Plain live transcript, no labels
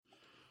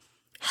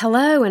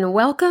Hello and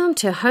welcome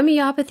to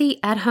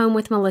Homeopathy at Home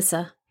with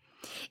Melissa.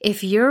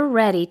 If you're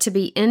ready to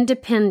be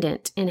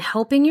independent in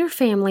helping your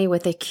family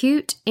with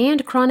acute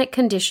and chronic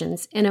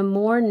conditions in a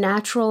more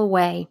natural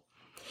way,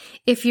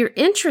 if you're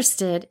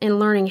interested in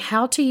learning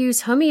how to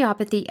use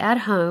homeopathy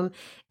at home,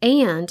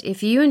 and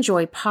if you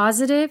enjoy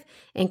positive,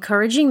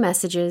 encouraging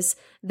messages,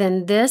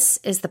 then this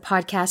is the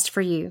podcast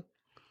for you.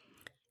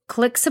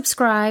 Click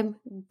subscribe,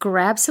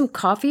 grab some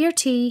coffee or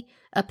tea,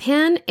 a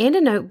pen and a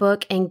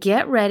notebook, and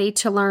get ready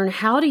to learn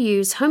how to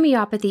use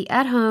homeopathy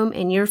at home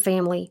in your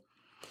family.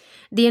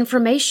 The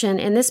information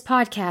in this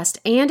podcast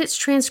and its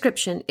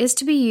transcription is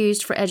to be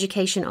used for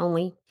education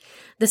only.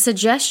 The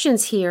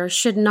suggestions here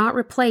should not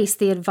replace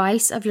the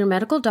advice of your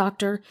medical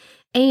doctor,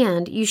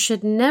 and you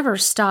should never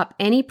stop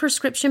any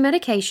prescription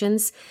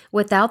medications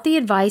without the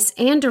advice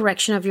and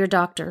direction of your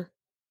doctor.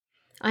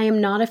 I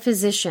am not a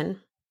physician.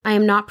 I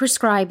am not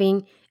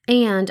prescribing,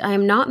 and I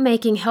am not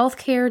making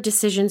healthcare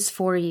decisions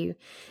for you.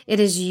 It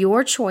is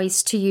your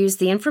choice to use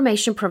the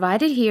information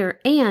provided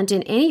here and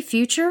in any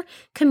future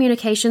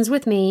communications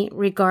with me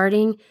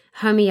regarding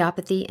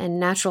homeopathy and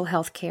natural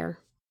health care.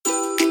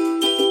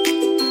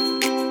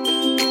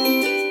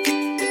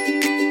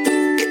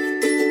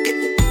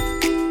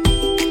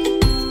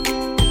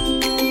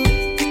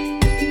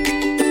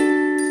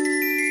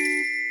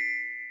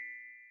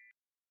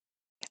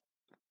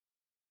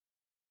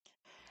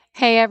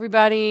 Hey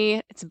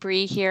everybody, it's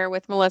Bree here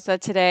with Melissa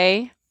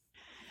today.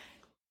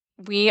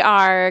 We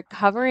are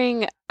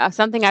covering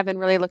something I've been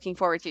really looking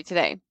forward to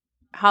today.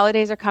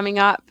 Holidays are coming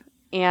up,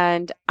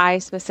 and I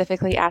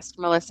specifically asked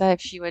Melissa if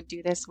she would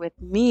do this with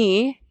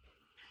me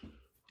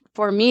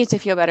for me to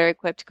feel better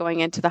equipped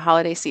going into the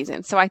holiday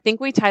season. So I think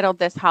we titled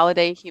this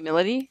Holiday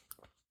Humility.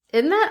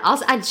 Isn't that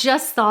awesome? I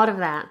just thought of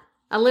that.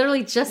 I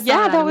literally just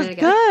thought of that that was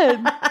good.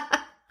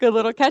 Good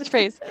little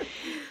catchphrase.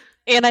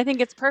 And I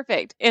think it's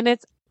perfect. And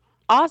it's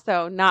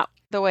also not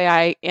the way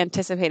I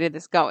anticipated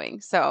this going.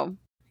 So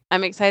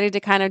I'm excited to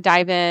kind of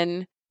dive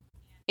in,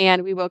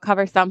 and we will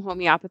cover some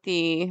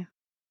homeopathy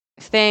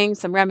things,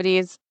 some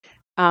remedies.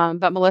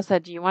 But Melissa,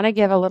 do you want to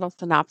give a little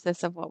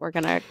synopsis of what we're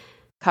going to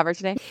cover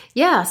today?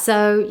 Yeah.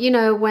 So,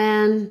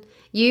 when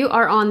you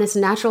are on this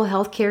natural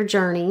healthcare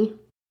journey,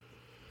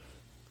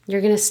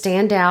 you're going to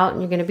stand out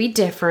and you're going to be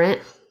different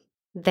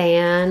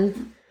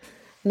than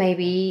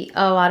maybe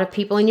a lot of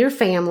people in your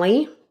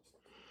family.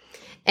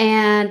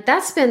 And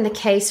that's been the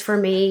case for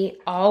me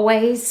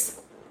always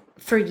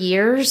for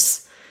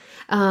years.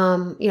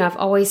 I've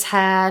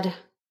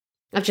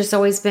just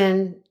always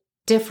been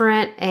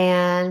different,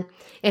 and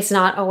it's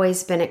not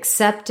always been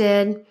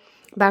accepted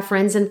by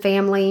friends and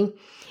family.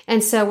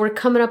 And so we're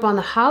coming up on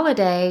the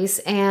holidays,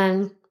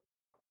 and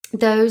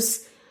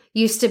those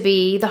used to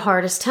be the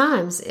hardest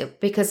times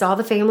because all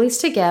the family's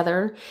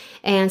together,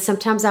 and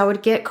sometimes I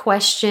would get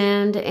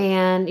questioned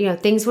and,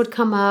 things would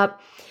come up.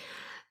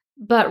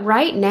 But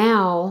right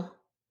now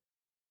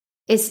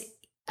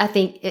I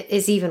think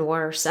is even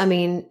worse. I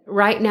mean,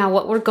 right now,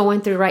 what we're going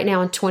through right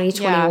now in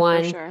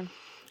 2021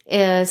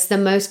 is the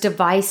most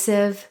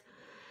divisive.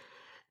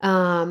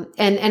 And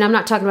I'm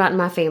not talking about in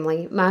my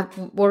family.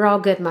 We're all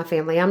good in my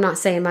family. I'm not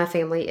saying my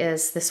family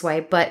is this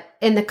way, but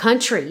in the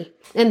country,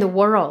 in the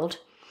world,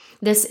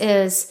 this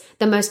is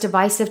the most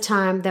divisive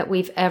time that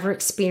we've ever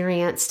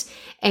experienced.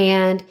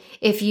 And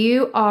I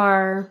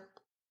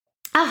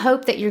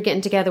hope that you're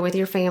getting together with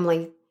your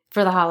family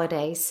for the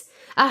holidays.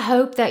 I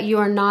hope that you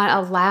are not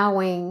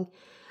allowing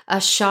a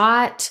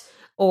shot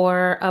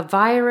or a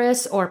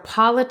virus or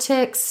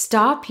politics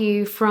stop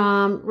you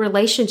from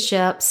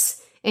relationships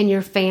in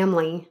your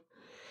family.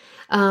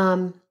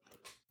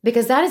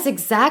 Because that is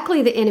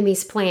exactly the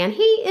enemy's plan.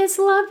 He is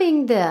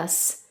loving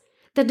this,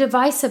 the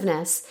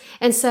divisiveness.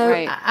 And so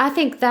right. I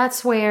think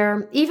that's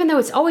where, even though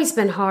it's always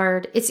been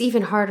hard, it's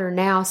even harder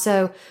now.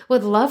 So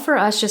would love for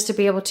us just to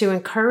be able to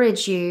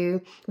encourage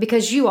you,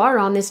 because you are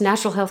on this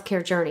natural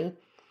healthcare journey.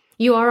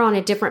 You are on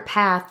a different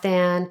path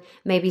than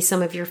maybe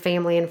some of your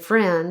family and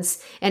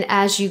friends. And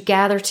as you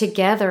gather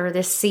together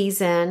this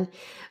season,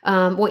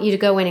 want you to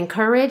go in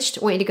encouraged,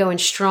 want you to go in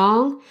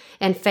strong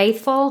and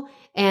faithful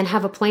and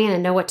have a plan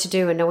and know what to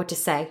do and know what to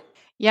say.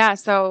 Yeah.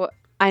 So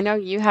I know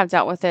you have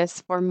dealt with this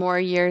for more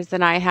years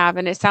than I have,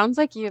 and it sounds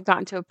like you've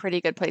gotten to a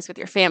pretty good place with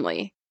your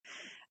family.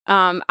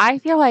 I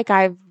feel like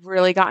I've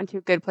really gotten to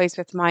a good place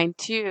with mine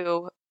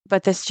too,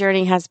 but this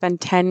journey has been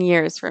 10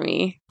 years for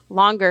me,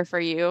 longer for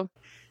you.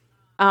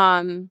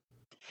 And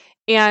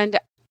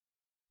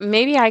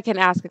maybe I can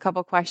ask a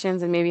couple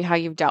questions and maybe how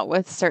you've dealt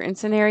with certain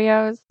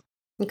scenarios.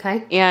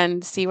 Okay.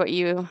 And see what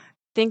you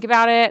think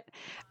about it.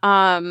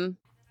 And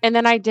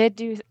then I did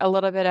do a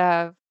little bit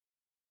of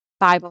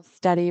Bible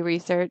study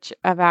research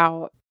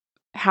about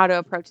how to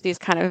approach these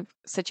kind of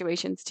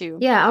situations too.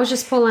 Yeah, I was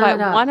just pulling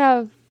it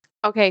up.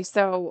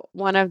 So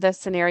one of the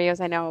scenarios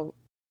I know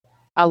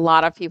a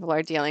lot of people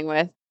are dealing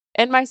with,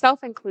 and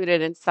myself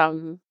included in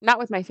some, not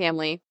with my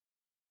family,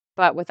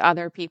 but with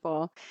other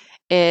people,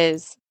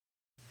 is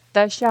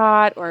the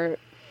shot or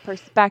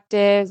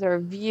perspectives or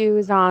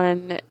views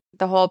on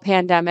the whole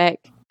pandemic.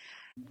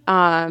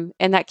 and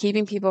that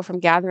keeping people from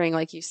gathering,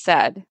 like you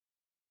said.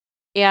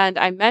 And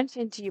I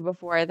mentioned to you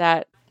before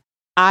that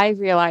I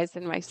realized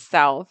in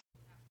myself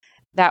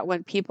that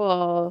when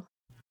people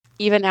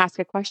even ask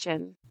a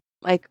question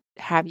like,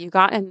 have you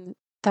gotten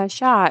the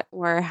shot?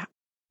 Or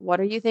what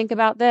do you think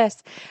about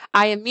this?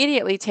 I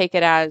immediately take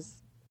it as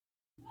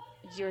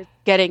you're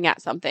getting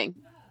at something.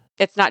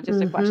 It's not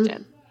just a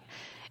question.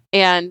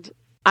 And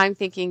I'm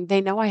thinking,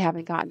 they know I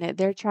haven't gotten it.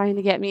 They're trying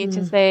to get me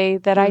to say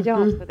that I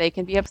don't, so they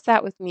can be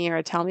upset with me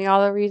or tell me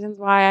all the reasons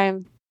why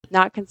I'm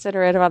not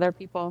considerate of other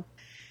people.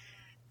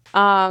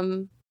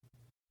 And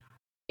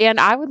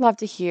I would love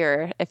to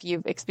hear if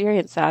you've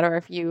experienced that,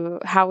 or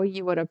how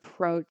you would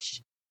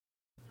approach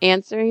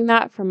answering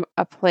that from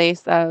a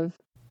place of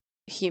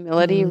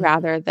humility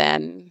rather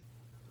than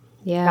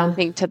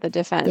jumping to the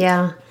defense.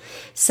 Yeah.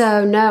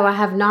 So no, I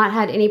have not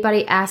had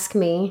anybody ask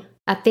me.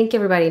 I think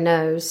everybody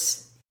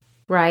knows,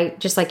 right?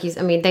 Just like you,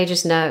 I mean, they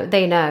just know,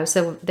 they know.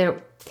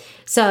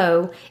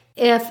 So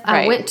if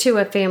I went to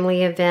a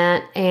family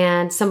event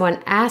and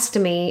someone asked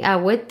me, I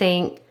would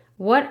think,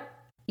 what,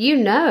 you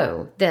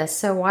know this,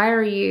 so why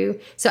are you?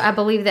 So I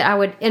believe that I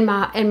would, in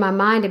my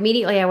mind,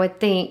 immediately I would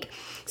think.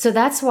 So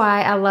that's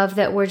why I love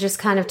that we're just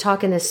kind of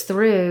talking this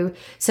through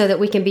so that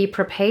we can be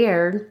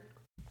prepared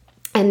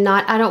and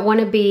not. I don't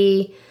want to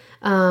be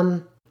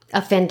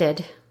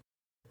offended.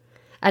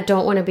 I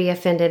don't want to be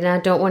offended, and I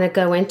don't want to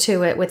go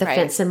into it with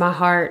offense in my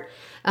heart.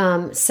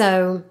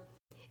 So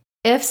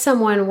if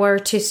someone were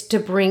to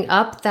bring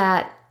up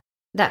that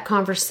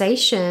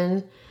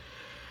conversation,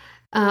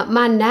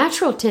 my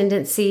natural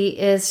tendency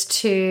is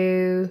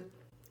to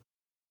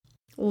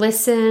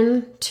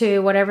listen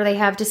to whatever they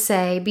have to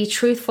say, be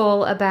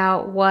truthful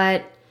about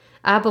what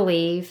I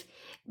believe,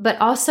 but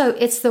also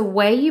it's the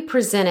way you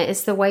present it,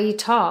 it's the way you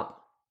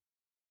talk.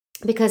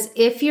 Because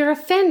if you're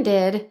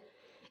offended,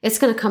 it's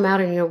going to come out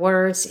in your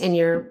words, in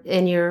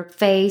your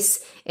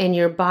face, in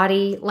your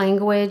body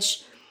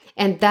language,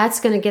 and that's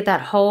going to get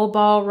that whole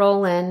ball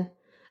rolling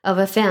of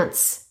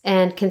offense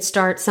and can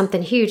start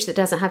something huge that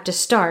doesn't have to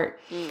start.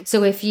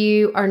 So if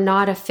you are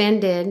not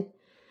offended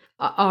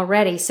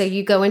already, so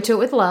you go into it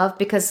with love,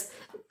 because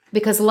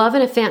love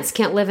and offense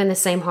can't live in the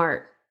same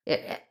heart.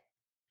 It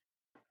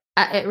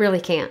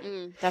really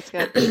can't. That's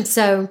good.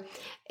 So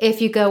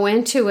if you go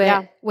into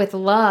it with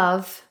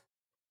love,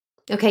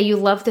 okay, you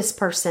love this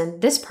person.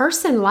 This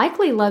person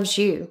likely loves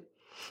you.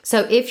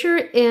 So if you're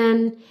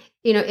in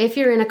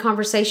a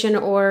conversation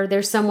or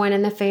there's someone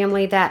in the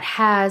family that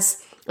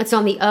it's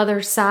on the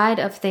other side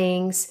of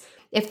things,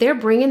 if they're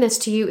bringing this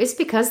to you, it's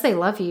because they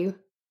love you.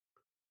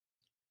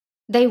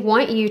 They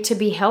want you to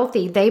be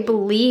healthy. They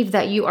believe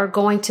that you are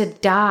going to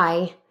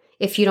die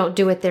if you don't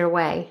do it their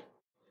way.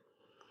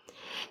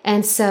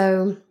 And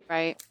so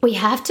we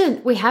have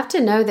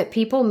to know that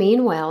people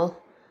mean well.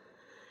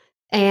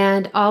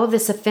 And all of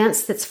this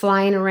offense that's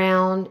flying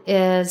around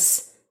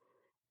is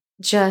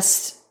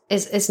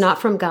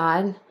not from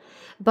God.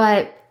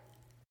 But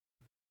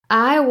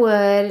I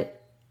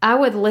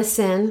would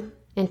listen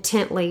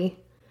intently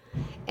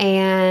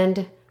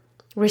and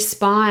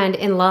respond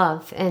in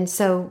love. And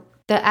so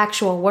the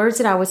actual words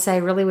that I would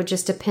say really would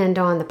just depend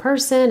on the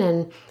person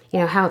and,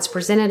 how it's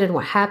presented and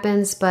what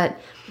happens. But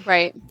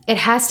it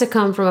has to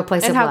come from a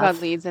place of love. And how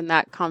God leads in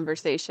that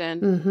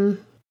conversation.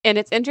 And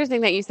it's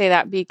interesting that you say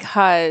that,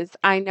 because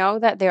I know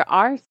that there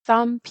are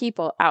some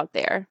people out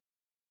there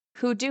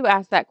who do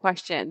ask that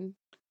question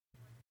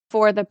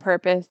for the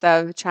purpose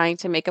of trying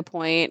to make a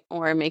point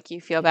or make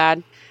you feel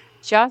bad.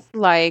 Just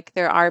like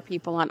there are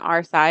people on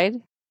our side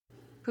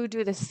who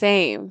do the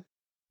same,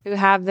 who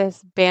have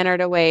this banner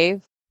to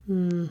wave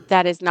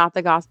that is not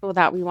the gospel,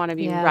 that we want to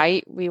be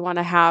right. We want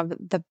to have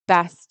the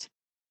best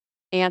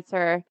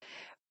answer.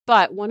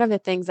 But one of the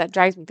things that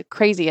drives me the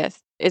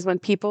craziest is when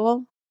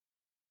people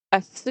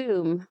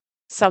assume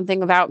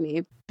something about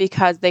me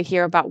because they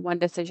hear about one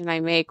decision I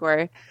make,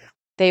 or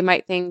they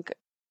might think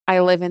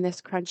I live in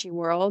this crunchy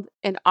world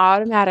and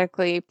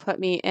automatically put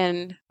me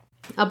in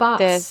a box,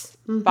 this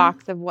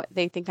box of what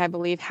they think I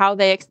believe, how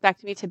they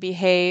expect me to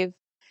behave.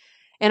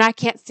 And I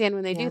can't stand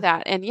when they do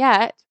that. And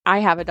yet I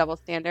have a double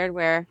standard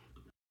where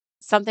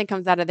something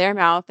comes out of their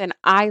mouth and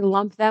I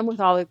lump them with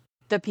all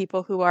the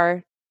people who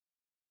are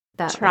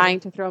trying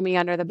to throw me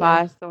under the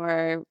bus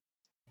or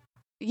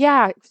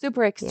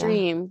super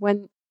extreme,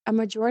 when a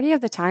majority of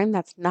the time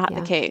that's not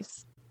the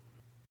case.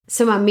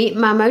 So my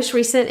most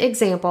recent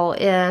example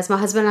is my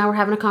husband and I were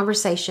having a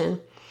conversation,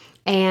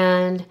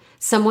 and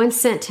someone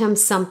sent him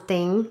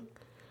something,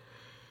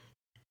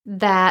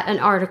 an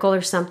article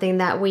or something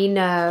that we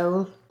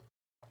know,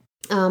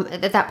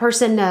 that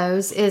person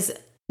knows is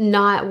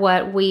not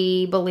what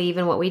we believe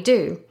and what we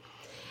do.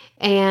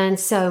 And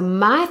so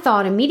my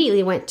thought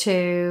immediately went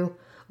to,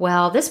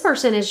 well, this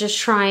person is just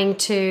trying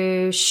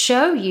to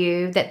show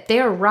you that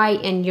they're right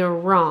and you're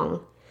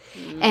wrong.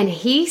 And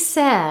he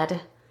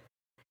said,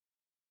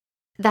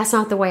 that's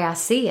not the way I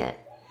see it.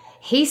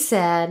 He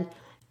said,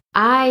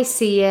 I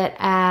see it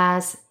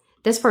as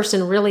this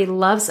person really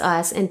loves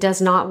us and does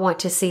not want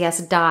to see us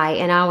die.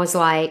 And I was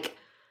like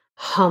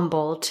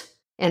humbled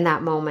in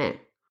that moment.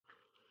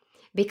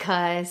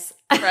 because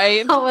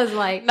Right? I was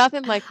like,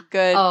 Nothing like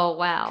good oh,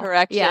 wow.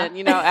 correction,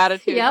 Yeah.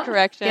 attitude Yep.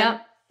 correction.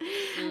 Yep.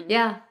 Mm.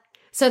 Yeah.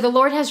 So the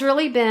Lord has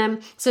really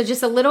been, so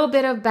just a little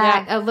bit of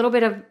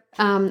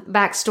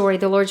backstory.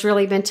 The Lord's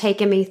really been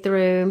taking me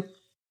through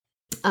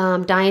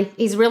dying.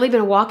 He's really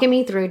been walking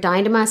me through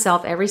dying to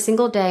myself every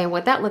single day and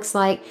what that looks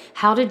like,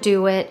 how to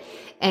do it.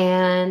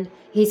 And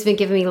he's been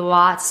giving me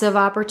lots of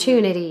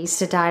opportunities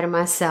to die to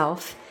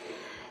myself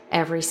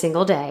every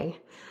single day.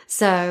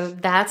 So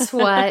that's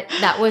what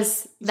that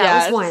was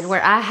one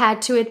where I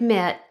had to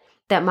admit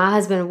that my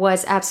husband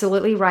was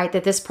absolutely right,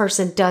 that this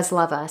person does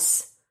love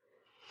us.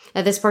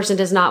 That this person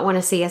does not want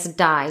to see us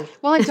die.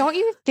 Well, and don't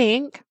you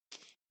think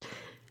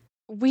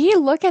we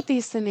look at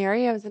these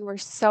scenarios and we're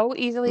so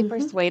easily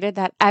persuaded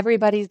that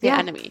everybody's the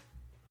enemy?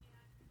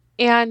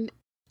 And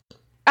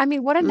I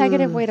mean, what a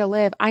negative way to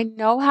live. I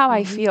know how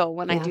I feel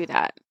when I do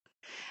that.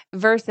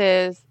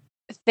 Versus,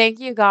 thank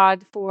you,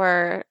 God,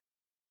 for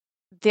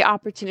the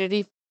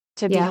opportunity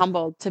to be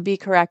humbled, to be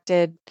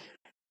corrected,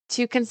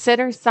 to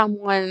consider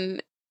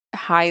someone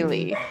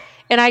highly.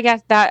 And I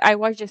guess that I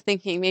was just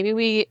thinking maybe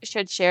we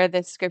should share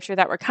this scripture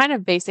that we're kind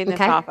of basing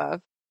this off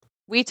of.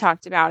 We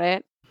talked about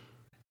it,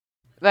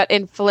 but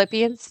in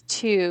Philippians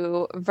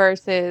 2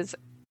 verses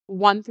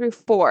 1 through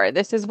 4,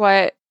 this is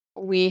what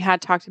we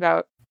had talked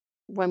about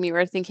when we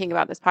were thinking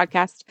about this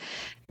podcast.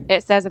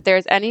 It says, if there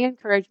is any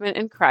encouragement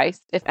in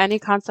Christ, if any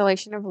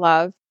consolation of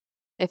love,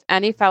 if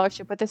any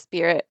fellowship with the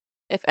Spirit,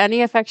 if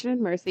any affection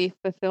and mercy,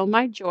 fulfill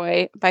my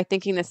joy by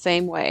thinking the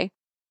same way,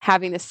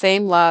 having the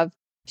same love,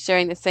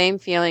 sharing the same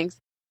feelings,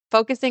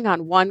 focusing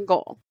on one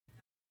goal.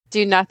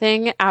 Do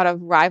nothing out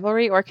of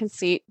rivalry or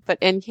conceit, but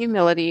in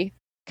humility,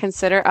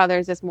 consider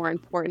others as more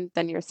important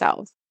than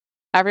yourselves.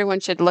 Everyone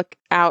should look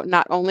out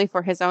not only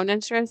for his own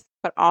interests,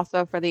 but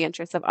also for the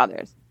interests of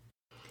others.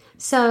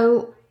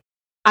 So,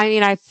 I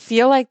mean, I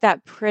feel like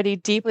that pretty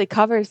deeply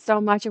covers so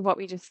much of what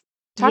we just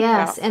talked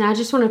about. Yes, and I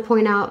just want to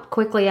point out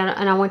quickly,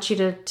 and I want you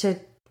to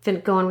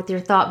go on with your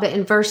thought, but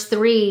in verse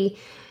 3,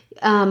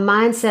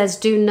 mine says,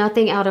 do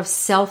nothing out of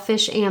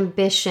selfish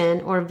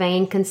ambition or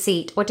vain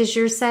conceit. What does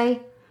yours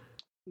say?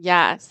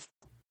 Yes.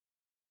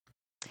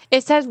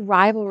 It says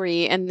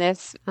rivalry in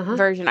this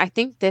version. I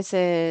think this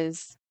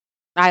is,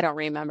 I don't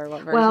remember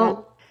what version.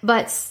 Well,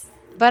 but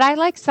I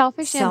like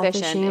selfish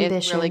ambition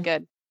is really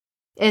good.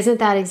 Isn't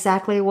that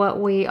exactly what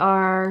we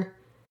are?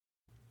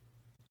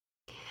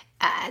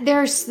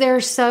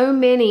 There's so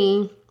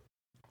many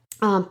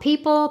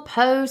people,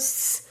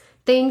 posts,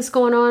 things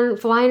going on,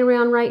 flying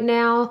around right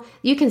now.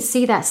 You can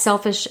see that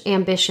selfish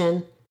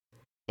ambition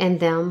in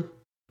them.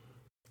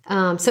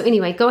 So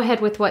anyway, go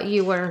ahead with what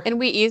you were. And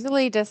we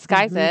easily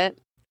disguise it.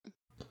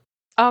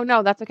 Oh,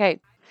 no, that's okay.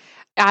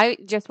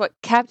 What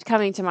kept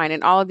coming to mind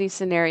in all of these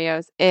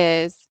scenarios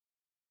is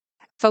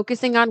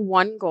focusing on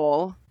one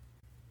goal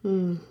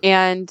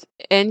and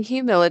in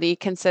humility,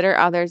 consider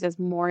others as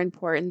more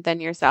important than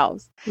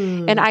yourselves.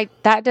 And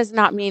that does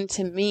not mean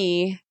to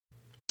me,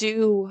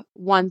 do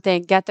one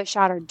thing, get the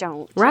shot or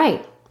don't.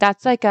 Right.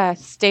 That's like a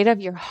state of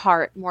your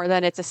heart more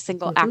than it's a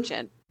single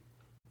action.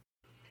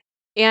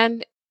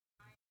 And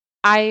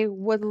I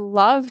would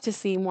love to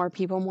see more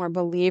people, more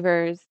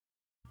believers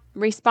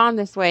respond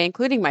this way,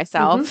 including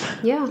myself.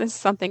 Yeah. This is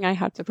something I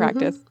have to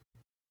practice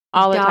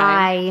all the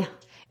time.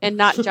 And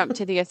not jump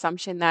to the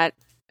assumption that,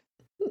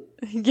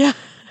 die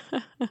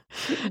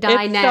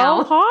it's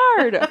now. So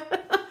hard.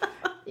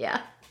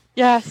 Yeah.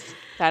 Yes.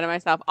 Die to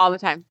myself all the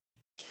time.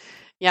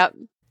 Yep.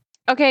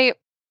 Okay.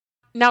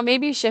 Now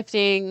maybe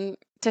shifting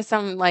to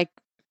some like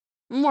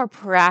more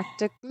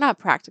not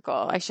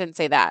practical. I shouldn't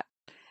say that.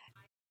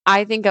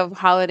 I think of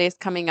holidays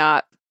coming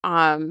up,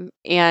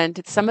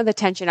 and some of the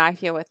tension I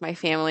feel with my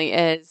family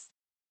is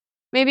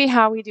maybe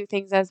how we do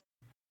things as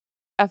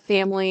a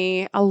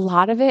family. A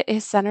lot of it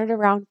is centered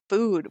around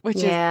food, which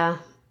is,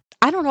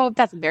 I don't know if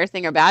that's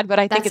embarrassing or bad, but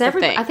I think it's a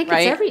thing. I think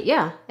right?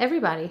 It's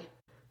everybody.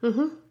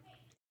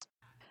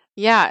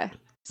 Yeah.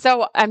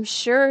 So I'm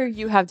sure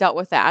you have dealt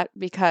with that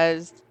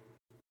because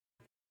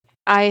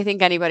I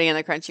think anybody in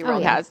the crunchy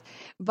world has.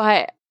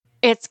 But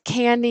it's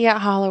candy at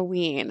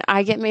Halloween.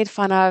 I get made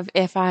fun of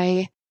if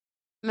I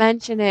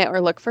mention it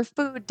or look for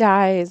food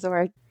dyes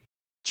or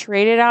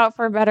trade it out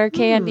for better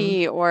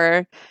candy,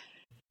 or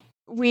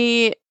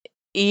we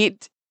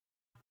eat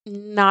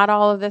not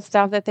all of the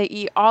stuff that they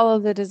eat, all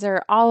of the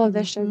dessert, all of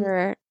the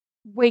sugar,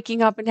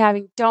 waking up and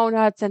having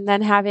donuts and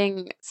then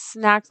having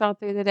snacks all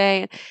through the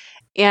day.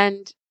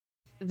 And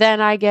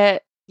then I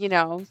get,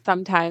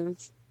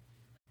 sometimes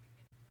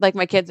like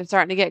my kids are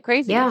starting to get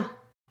crazy. Yeah.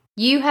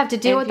 You have to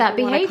deal with that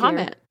behavior.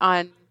 Comment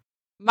on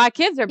my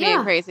kids are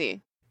being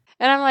crazy.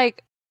 And I'm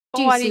like,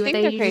 well, why do you think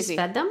they're crazy? You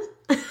just fed them?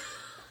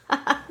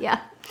 Yeah.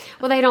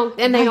 Well, they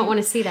don't want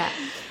to see that.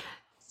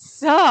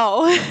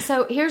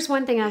 So here's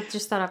one thing I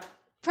just thought of.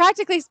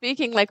 Practically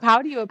speaking, like,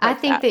 how do you approach I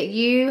think that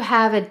you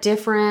have a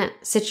different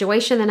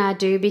situation than I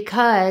do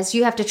because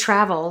you have to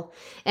travel.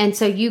 And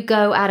so you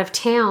go out of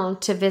town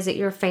to visit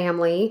your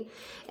family.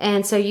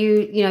 And so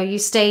you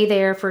stay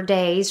there for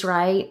days,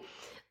 right?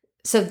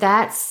 So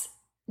that's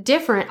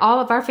different. All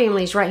of our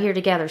families right here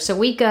together. So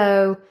we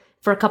go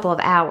for a couple of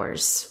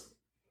hours,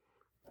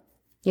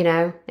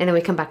 and then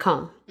we come back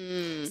home.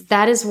 So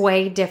that is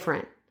way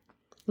different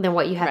than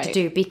what you have to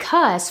do,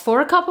 because for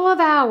a couple of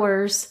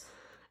hours,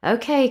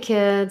 okay,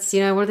 kids,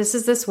 where this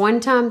is this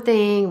one-time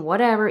thing,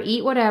 whatever,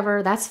 eat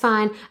whatever, that's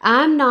fine.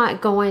 I'm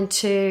not going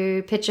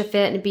to pitch a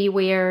fit and be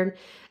weird.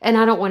 And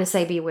I don't want to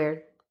say be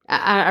weird.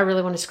 I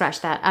really want to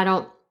scratch that. I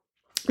don't,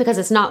 because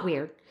it's not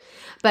weird.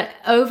 But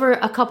over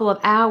a couple of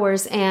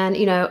hours and,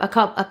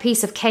 a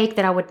piece of cake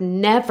that I would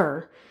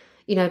never,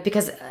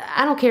 because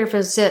I don't care if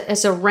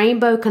it's a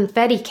rainbow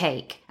confetti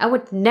cake. I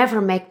would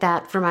never make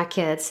that for my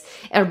kids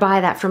or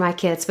buy that for my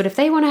kids. But if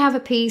they want to have a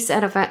piece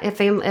at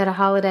a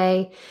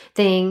holiday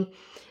thing,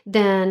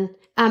 then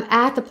I'm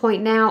at the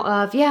point now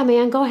of, yeah,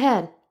 man, go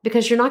ahead,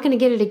 because you're not going to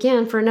get it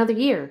again for another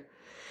year.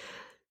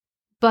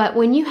 But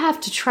when you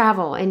have to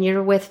travel and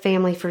you're with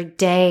family for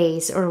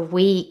days or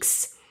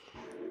weeks,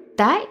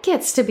 that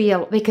gets to be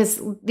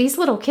because these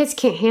little kids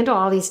can't handle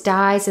all these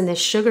dyes and this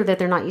sugar that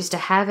they're not used to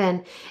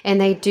having. And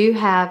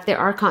there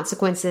are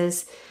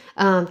consequences,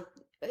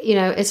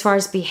 as far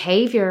as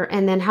behavior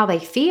and then how they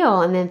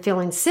feel and then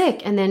feeling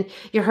sick. And then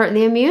you're hurting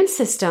the immune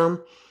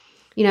system,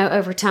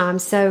 over time.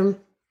 So.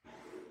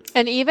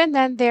 And even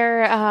then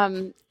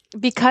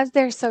because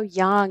they're so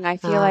young, I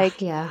feel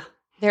like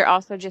they're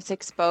also just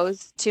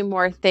exposed to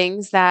more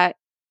things that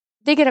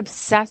they get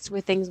obsessed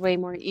with things way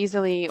more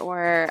easily,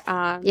 or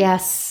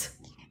yes,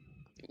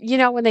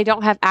 when they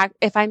don't have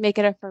if I make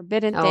it a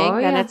forbidden thing,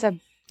 then it's a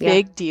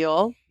big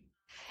deal.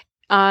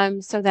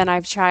 So then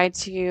I've tried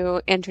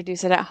to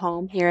introduce it at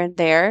home here and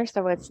there,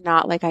 so it's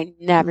not like I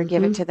never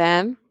give it to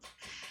them.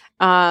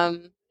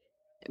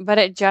 But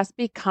it just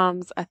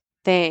becomes a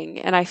thing,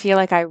 and I feel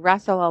like I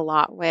wrestle a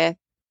lot with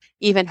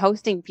even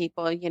hosting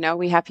people.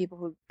 We have people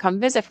who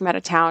come visit from out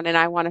of town, and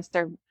I want to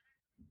serve.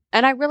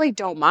 And I really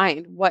don't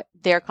mind what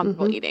they're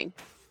comfortable eating.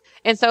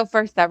 And so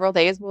for several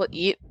days, we'll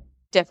eat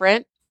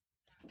different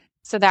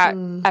so that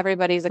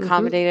everybody's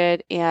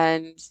accommodated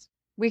and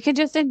we can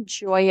just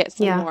enjoy it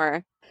some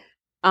more.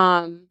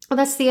 Well,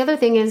 that's the other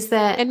thing is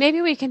that... And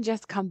maybe we can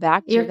just come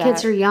back to your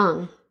kids are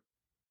young.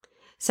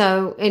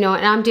 So, and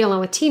I'm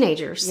dealing with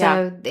teenagers.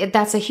 So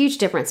that's a huge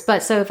difference.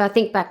 But so if I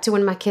think back to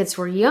when my kids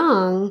were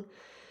young,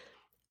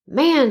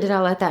 man, did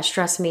I let that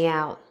stress me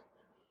out.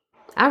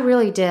 I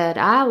really did.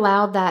 I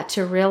allowed that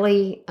to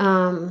really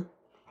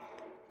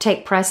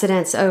take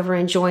precedence over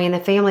enjoying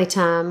the family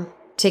time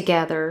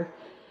together.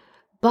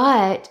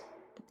 But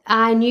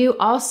I knew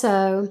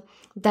also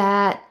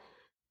that,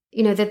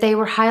 that they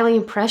were highly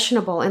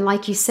impressionable. And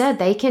like you said,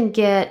 they can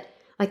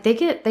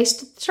they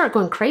start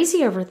going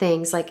crazy over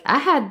things. Like I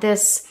had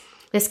this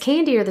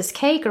candy or this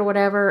cake or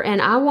whatever,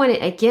 and I want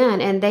it again.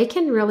 And they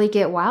can really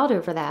get wild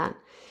over that.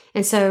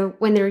 And so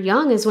when they're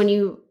young is when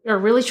you are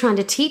really trying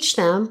to teach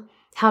them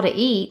how to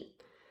eat,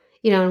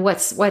 and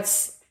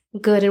what's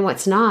good and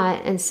what's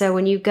not. And so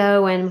when you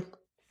go and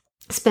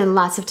spend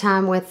lots of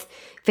time with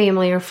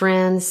family or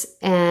friends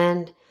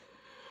and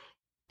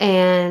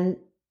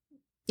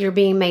you're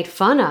being made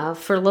fun of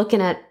for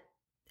looking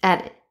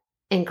at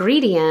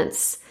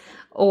ingredients,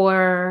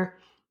 or,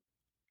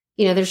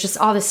 there's just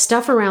all this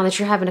stuff around that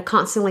you're having to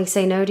constantly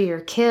say no to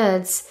your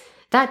kids,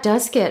 that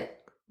does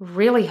get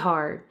really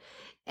hard.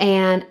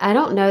 And I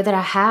don't know that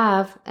I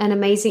have an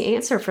amazing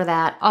answer for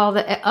that.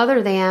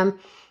 Other than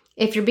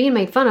if you're being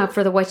made fun of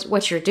for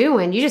what you're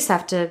doing, you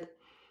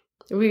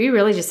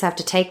really just have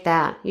to take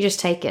that. You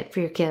just take it for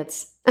your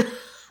kids.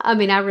 I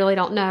mean, I really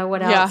don't know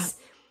what else.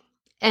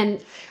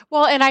 And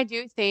I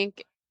do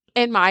think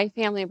in my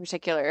family in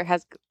particular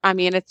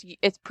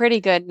it's pretty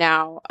good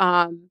now.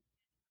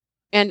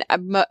 And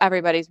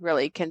everybody's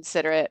really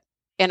considerate.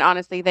 And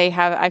honestly,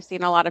 I've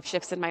seen a lot of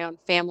shifts in my own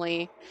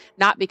family,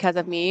 not because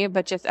of me,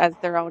 but just as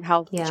their own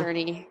health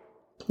journey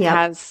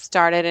has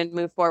started and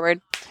moved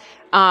forward.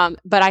 But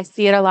I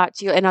see it a lot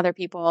too in other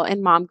people,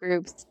 in mom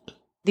groups,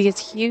 the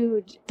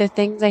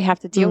things they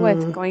have to deal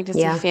with going to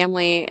see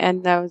family.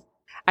 And those,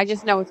 I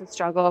just know it's a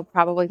struggle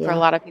probably for a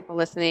lot of people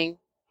listening.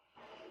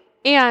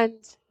 And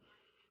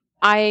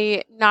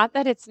not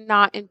that it's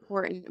not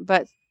important,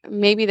 but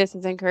maybe this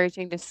is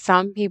encouraging to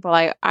some people.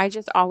 I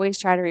just always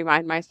try to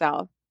remind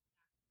myself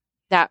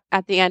that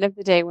at the end of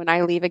the day, when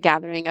I leave a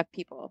gathering of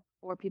people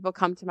or people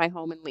come to my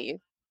home and leave,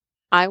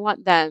 I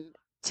want them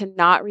to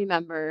not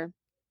remember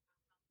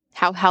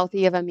how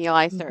healthy of a meal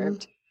I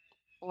served,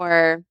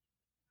 or,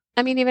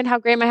 even how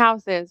great my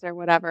house is or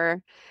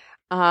whatever.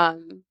 I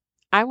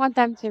want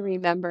them to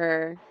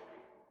remember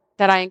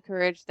that I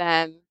encouraged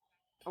them,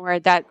 or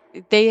that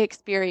they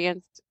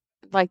experienced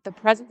like the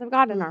presence of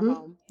God in our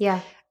home.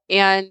 Yeah.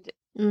 And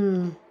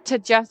to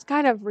just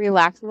kind of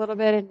relax a little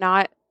bit and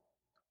not...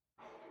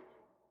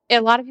 A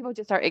lot of people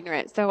just are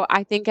ignorant. So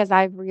I think as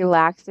I've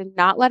relaxed and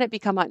not let it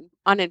become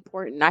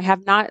unimportant, I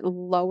have not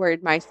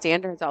lowered my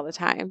standards all the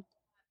time.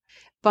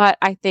 But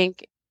I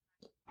think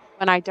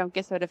when I don't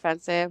get so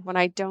defensive, when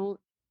I don't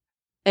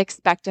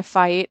expect to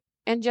fight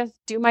and just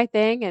do my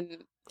thing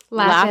and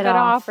laugh it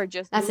off, or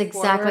just that's move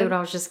exactly forward. What I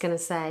was just going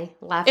to say.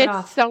 Laugh it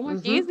off. It's so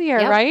much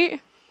easier,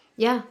 right?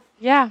 Yeah.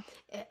 Yeah,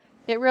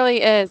 it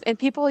really is. And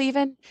people,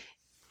 even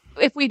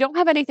if we don't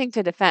have anything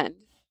to defend,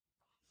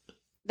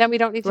 then we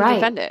don't need to Right.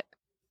 defend it.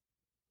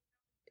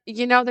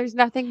 There's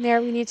nothing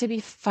there we need to be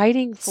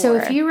fighting So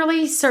if for. you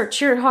really search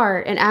your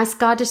heart and ask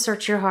God to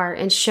search your heart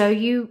and show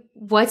you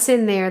what's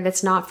in there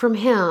that's not from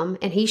him,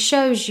 and he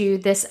shows you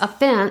this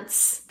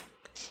offense,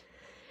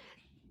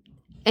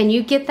 and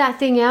you get that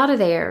thing out of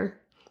there,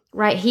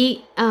 right?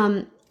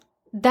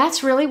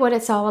 That's really what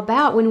it's all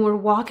about. When we're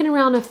walking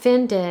around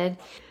offended,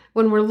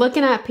 when we're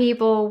looking at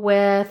people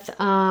with,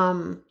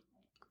 from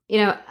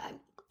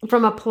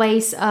a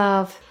place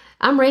of,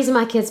 I'm raising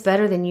my kids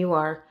better than you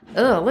are.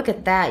 Oh, look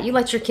at that. You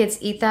let your kids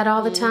eat that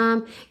all the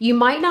time. You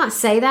might not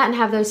say that and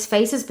have those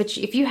faces, but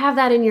if you have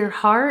that in your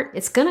heart,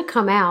 it's going to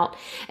come out.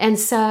 And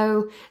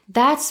so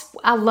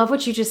I love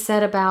what you just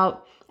said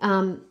about,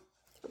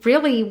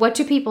 really, what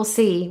do people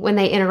see when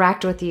they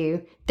interact with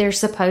you? They're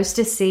supposed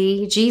to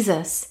see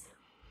Jesus.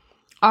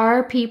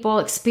 Are people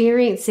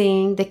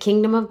experiencing the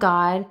kingdom of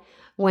God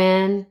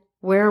when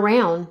we're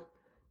around?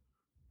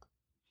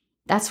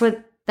 That's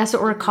what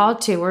we're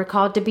called to. We're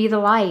called to be the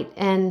light.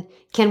 And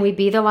can we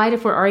be the light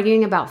if we're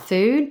arguing about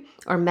food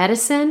or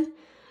medicine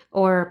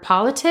or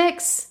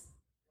politics?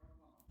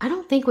 I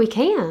don't think we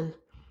can.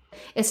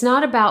 It's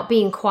not about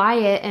being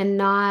quiet and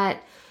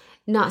not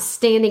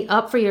standing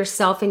up for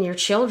yourself and your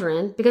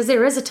children, because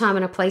there is a time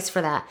and a place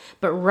for that.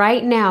 But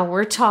right now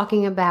we're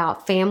talking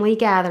about family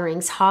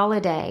gatherings,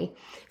 holiday,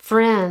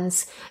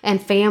 friends,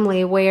 and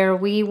family, where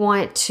we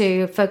want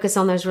to focus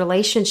on those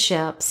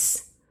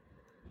relationships.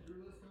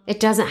 It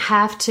doesn't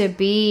have to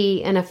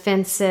be an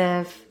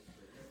offensive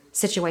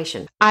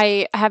situation.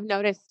 I have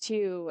noticed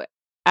too,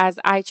 as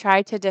I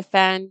try to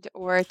defend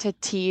or to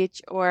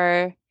teach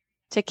or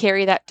to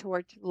carry that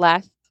torch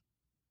less,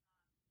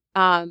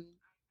 I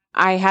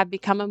have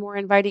become a more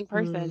inviting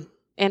person.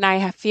 And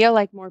I feel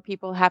like more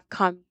people have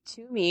come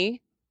to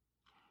me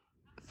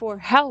for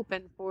help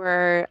and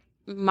for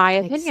my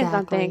opinions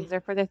on things, or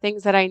for the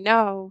things that I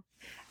know,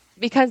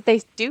 because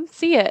they do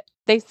see it.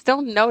 They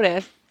still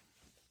notice.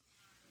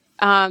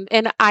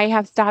 And I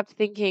have stopped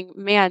thinking,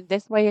 man,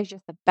 this way is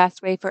just the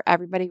best way for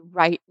everybody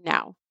right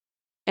now.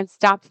 And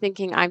stopped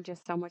thinking I'm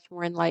just so much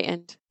more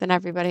enlightened than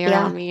everybody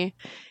around me.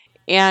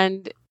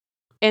 And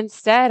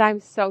instead, I'm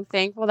so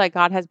thankful that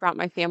God has brought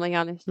my family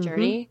on this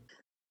journey.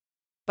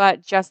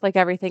 But just like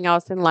everything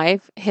else in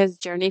life, his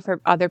journey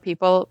for other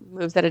people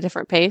moves at a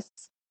different pace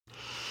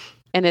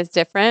and is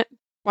different.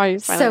 Why are you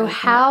smiling? So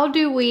how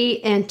do we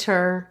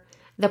enter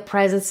the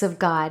presence of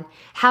God?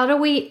 How do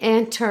we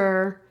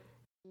enter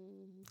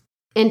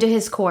into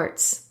his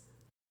courts?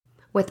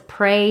 With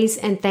praise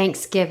and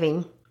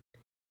thanksgiving.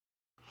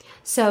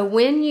 So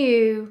when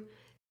you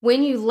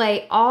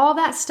lay all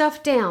that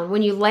stuff down,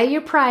 when you lay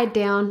your pride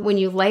down, when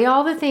you lay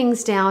all the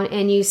things down,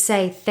 and you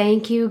say,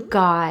 thank you,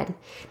 God,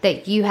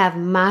 that you have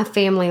my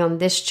family on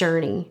this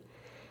journey,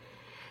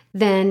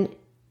 then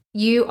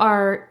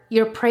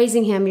you're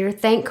praising him, you're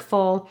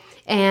thankful,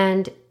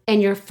 and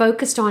you're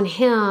focused on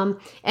him,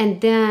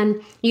 and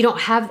then you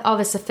don't have all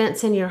this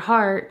offense in your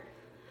heart,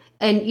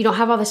 and you don't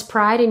have all this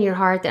pride in your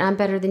heart that I'm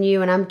better than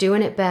you and I'm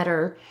doing it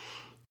better.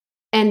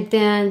 And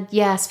then,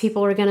 yes,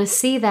 people are going to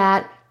see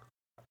that.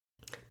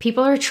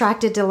 People are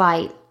attracted to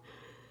light.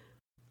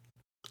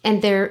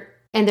 And they're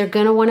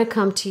going to want to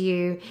come to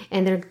you,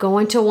 and they're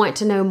going to want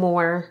to know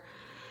more.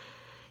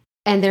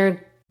 And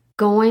they're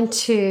going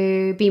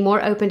to be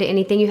more open to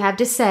anything you have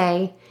to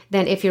say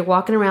than if you're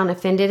walking around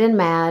offended and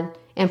mad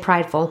and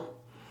prideful.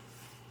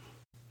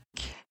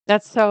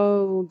 That's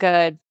so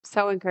good.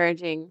 So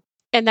encouraging.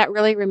 And that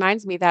really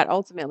reminds me that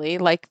ultimately,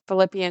 like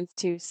Philippians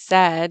 2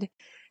 said,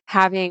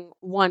 having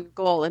one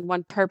goal and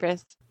one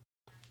purpose.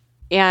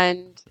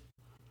 And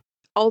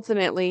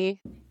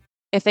ultimately,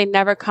 if they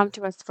never come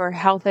to us for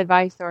health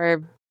advice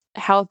or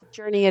health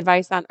journey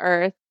advice on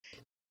earth,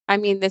 I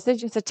mean, this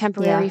is just a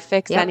temporary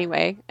fix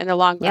anyway, in the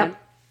long run,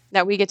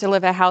 that we get to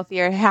live a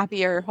healthier,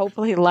 happier,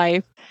 hopefully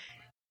life.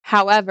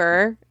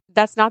 However,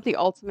 that's not the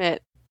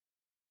ultimate.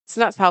 It's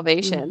not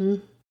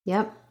salvation.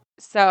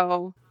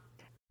 So,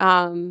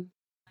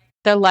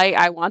 the light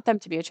I want them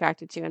to be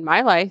attracted to in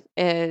my life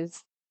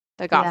is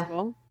the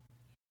gospel.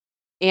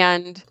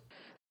 And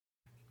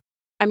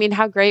I mean,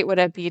 how great would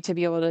it be to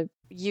be able to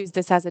use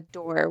this as a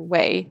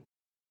doorway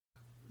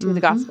to the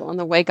gospel and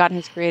the way God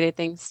has created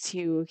things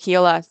to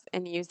heal us,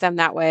 and use them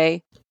that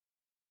way,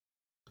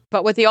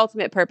 but with the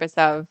ultimate purpose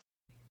of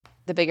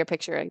the bigger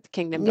picture, like the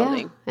kingdom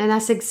building. And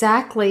that's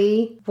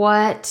exactly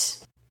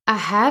what I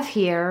have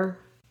here.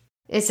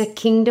 Is a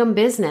kingdom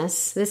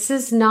business. This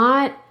is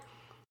not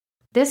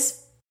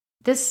this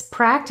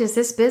practice,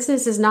 this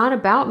business is not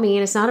about me,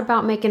 and it's not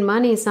about making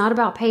money. It's not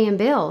about paying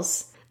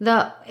bills.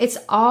 It's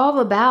all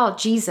about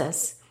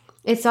Jesus.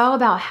 It's all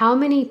about how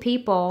many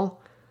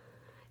people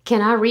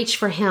can I reach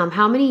for him?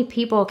 How many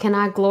people can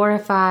I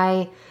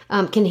glorify?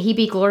 Can he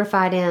be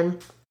glorified in?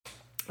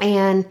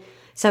 And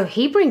so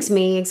he brings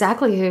me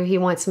exactly who he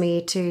wants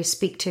me to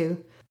speak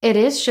to. It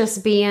is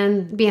just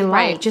being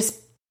light,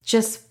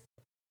 just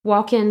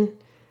walking,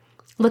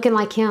 looking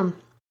like him.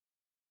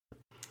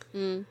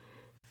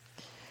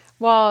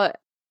 Well,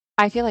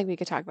 I feel like we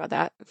could talk about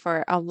that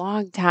for a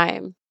long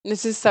time.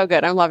 This is so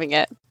good. I'm loving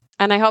it.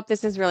 And I hope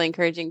this is really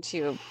encouraging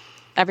to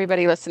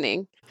everybody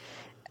listening.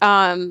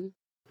 But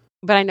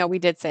I know we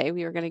did say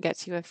we were going to get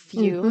to a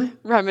few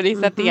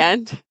remedies at the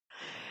end.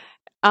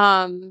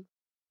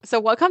 So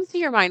what comes to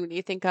your mind when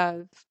you think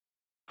of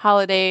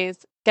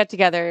holidays,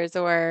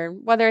 get-togethers, or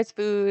whether it's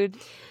food,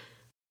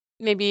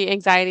 maybe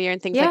anxiety or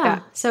things like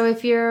that? So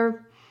if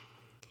you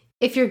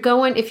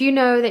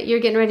know that you're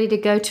getting ready to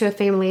go to a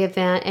family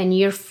event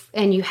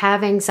and you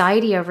have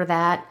anxiety over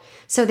that,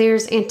 so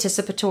there's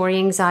anticipatory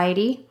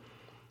anxiety,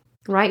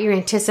 right? You're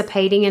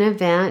anticipating an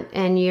event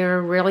and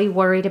you're really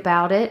worried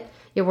about it.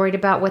 You're worried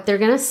about what they're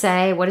going to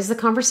say. What is the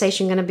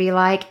conversation going to be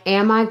like?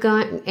 Am I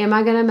going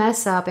to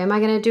mess up? Am I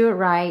going to do it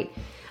right?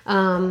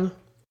 Are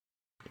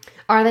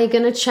they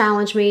going to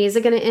challenge me? Is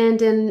it going to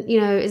end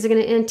is it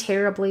going to end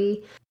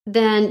terribly?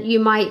 Then you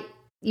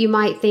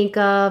might think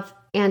of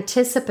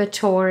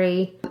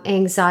anticipatory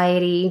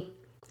anxiety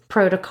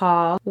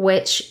protocol,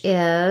 which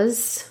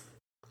is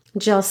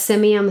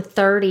Gelsemium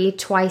 30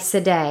 twice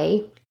a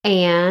day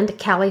and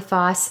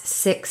Caliphos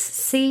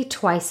 6C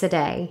twice a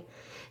day.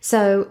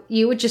 So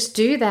you would just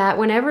do that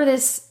whenever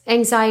this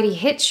anxiety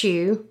hits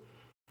you.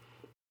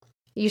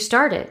 You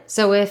start it.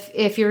 So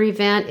if your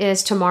event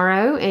is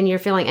tomorrow and you're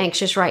feeling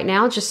anxious right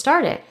now, just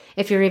start it.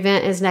 If your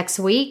event is next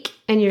week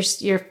and you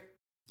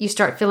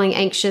start feeling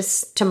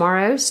anxious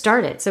tomorrow,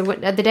 start it. So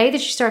the day that you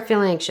start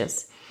feeling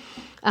anxious.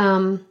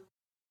 And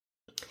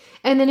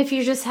then if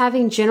you're just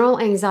having general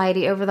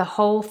anxiety over the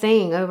whole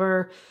thing,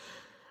 the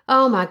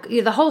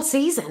whole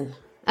season.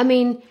 I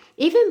mean,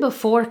 even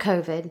before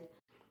COVID,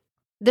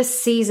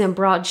 this season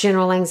brought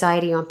general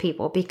anxiety on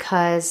people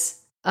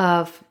because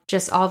of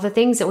just all the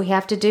things that we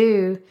have to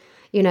do,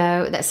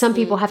 that some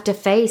people have to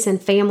face in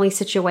family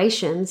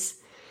situations.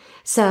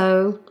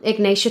 So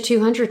Ignatia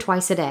 200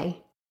 twice a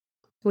day,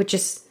 which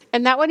is...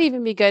 And that would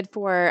even be good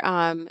for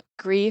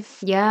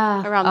grief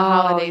around the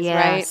holidays,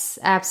 yes, right? Yes,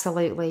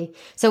 absolutely.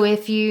 So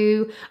if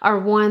you are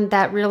one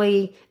that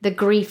really, the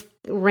grief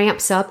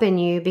ramps up in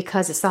you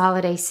because it's the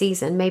holiday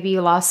season, maybe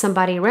you lost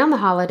somebody around the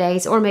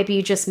holidays, or maybe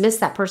you just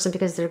missed that person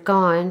because they're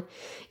gone,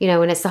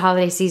 and it's the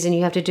holiday season,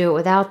 you have to do it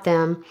without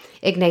them.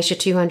 Ignatia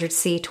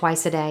 200C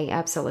twice a day,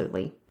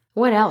 absolutely.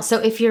 What else? So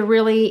if you're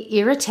really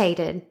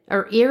irritated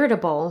or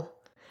irritable,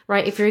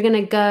 right? If you're going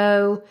to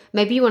go,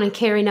 maybe you want to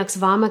carry Nux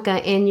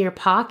Vomica in your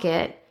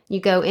pocket, you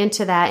go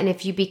into that. And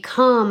if you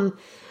become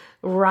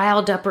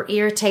riled up or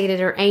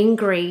irritated or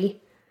angry,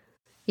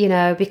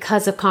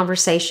 because of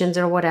conversations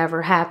or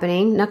whatever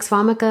happening, Nux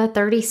Vomica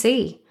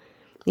 30C.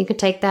 You can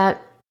take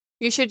that.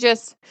 You should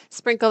just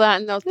sprinkle that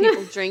in those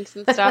people's drinks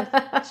and stuff.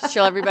 Just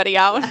chill everybody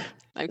out.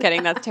 I'm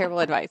kidding. That's terrible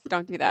advice.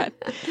 Don't do that.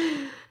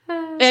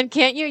 And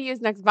can't you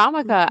use Nux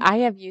Vomica? I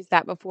have used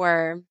that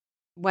before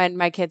when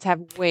my kids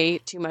have way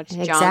too much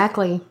junk.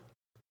 Exactly.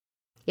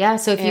 Yeah,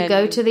 so if you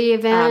go to the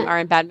event... are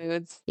in bad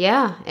moods.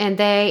 Yeah, and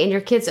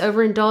your kids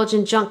overindulge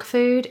in junk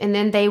food, and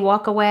then they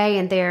walk away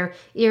and they're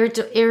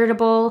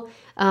irritable,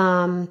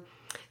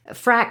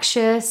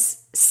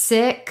 fractious,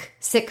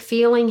 sick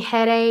feeling,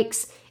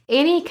 headaches,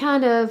 any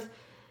kind of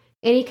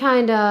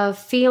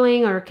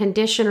feeling or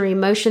condition or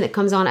emotion that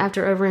comes on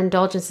after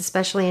overindulgence,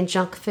 especially in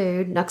junk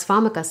food, Nux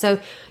Vomica. So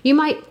you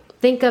might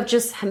think of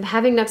just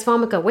having Nux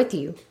Vomica with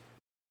you,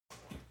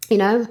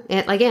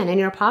 again, in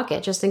your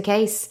pocket, just in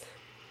case.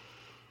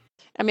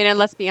 I mean, and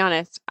let's be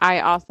honest,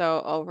 I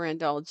also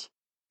overindulge.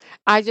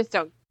 I just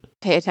don't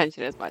pay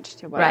attention as much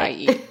to what I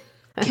eat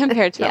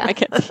compared to what my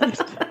kids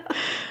eat.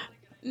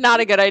 Not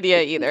a good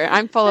idea either.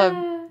 I'm full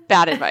of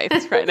bad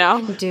advice right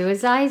now. Do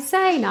as I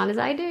say, not as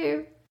I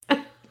do.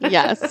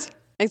 Yes,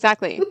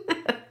 exactly.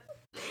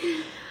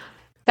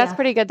 That's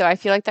pretty good, though. I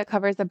feel like that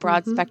covers a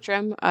broad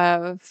spectrum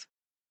of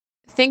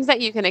things that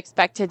you can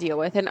expect to deal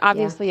with. And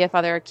obviously, if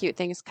other acute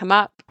things come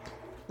up,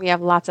 we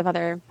have lots of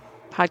other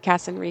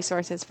podcasts and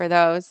resources for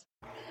those.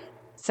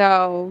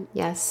 So,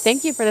 yes,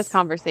 thank you for this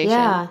conversation.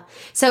 Yeah.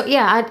 So,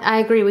 I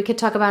agree. We could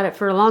talk about it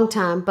for a long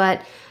time,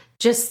 but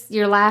just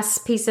your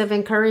last piece of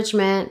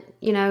encouragement,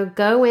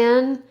 go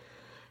in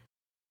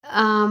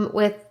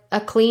with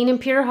a clean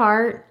and pure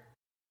heart.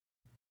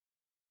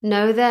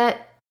 Know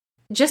that,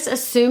 just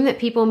assume that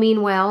people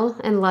mean well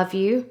and love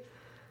you,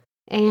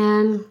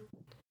 and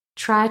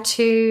try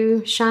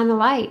to shine the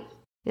light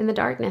in the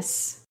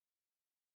darkness.